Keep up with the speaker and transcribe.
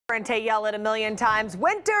And to yell it a million times,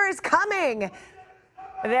 winter is coming.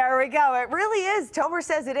 There we go. It really is. Tomer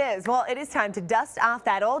says it is. Well, it is time to dust off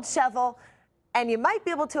that old shovel, and you might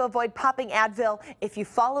be able to avoid popping Advil if you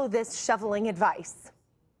follow this shoveling advice.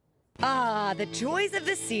 Ah, the joys of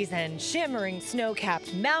the season. Shimmering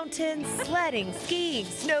snow-capped mountains, sledding, skiing,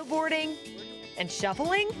 snowboarding, and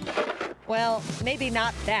shoveling? Well, maybe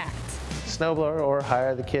not that. Snowblower or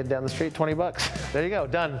hire the kid down the street, 20 bucks. There you go,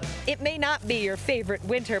 done. It may not be your favorite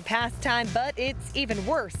winter pastime, but it's even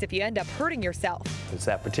worse if you end up hurting yourself. It's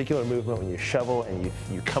that particular movement when you shovel and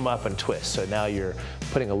you come up and twist. So now you're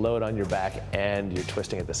putting a load on your back and you're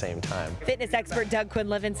twisting at the same time. Fitness expert Doug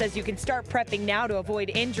Quinlivan says you can start prepping now to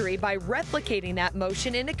avoid injury by replicating that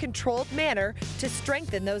motion in a controlled manner to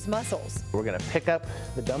strengthen those muscles. We're gonna pick up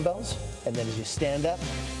the dumbbells, and then as you stand up,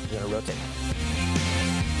 you're gonna rotate.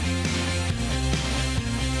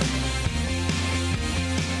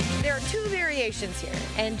 There are two variations here,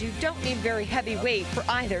 and you don't need very heavy weight for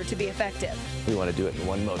either to be effective. We want to do it in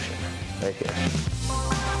one motion, right here.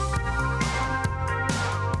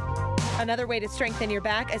 Another way to strengthen your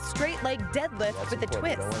back, a straight leg deadlift with a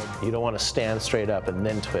twist. You don't want to stand straight up and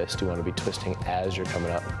then twist. You want to be twisting as you're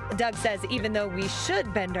coming up. Doug says even though we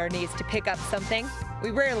should bend our knees to pick up something,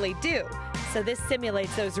 we rarely do. So this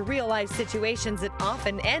simulates those real-life situations that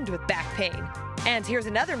often end with back pain. And here's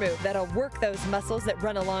another move that'll work those muscles that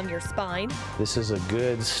run along your spine. This is a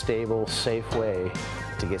good, stable, safe way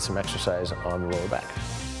to get some exercise on the lower back.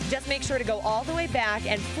 Just make sure to go all the way back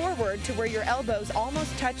and forward to where your elbows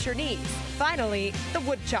almost touch your knees. Finally, the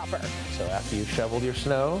wood chopper. So after you've shoveled your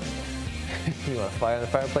snow, you want to fire in the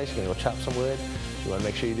fireplace, you're going to go chop some wood. You want to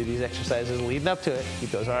make sure you do these exercises leading up to it. Keep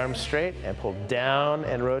those arms straight and pull down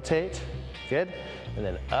and rotate. Good. And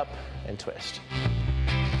then up and twist.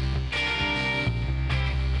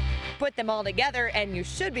 Put them all together and you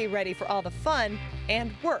should be ready for all the fun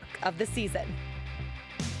and work of the season.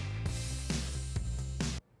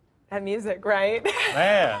 That music, right?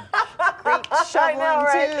 Man. Great shoveling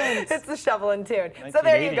right? It's the shoveling tune. So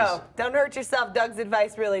there you go. Don't hurt yourself. Doug's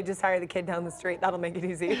advice, really, just hire the kid down the street. That'll make it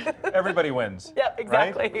easy. Everybody wins. Yep,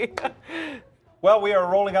 exactly. Right? Well, we are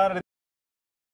rolling on into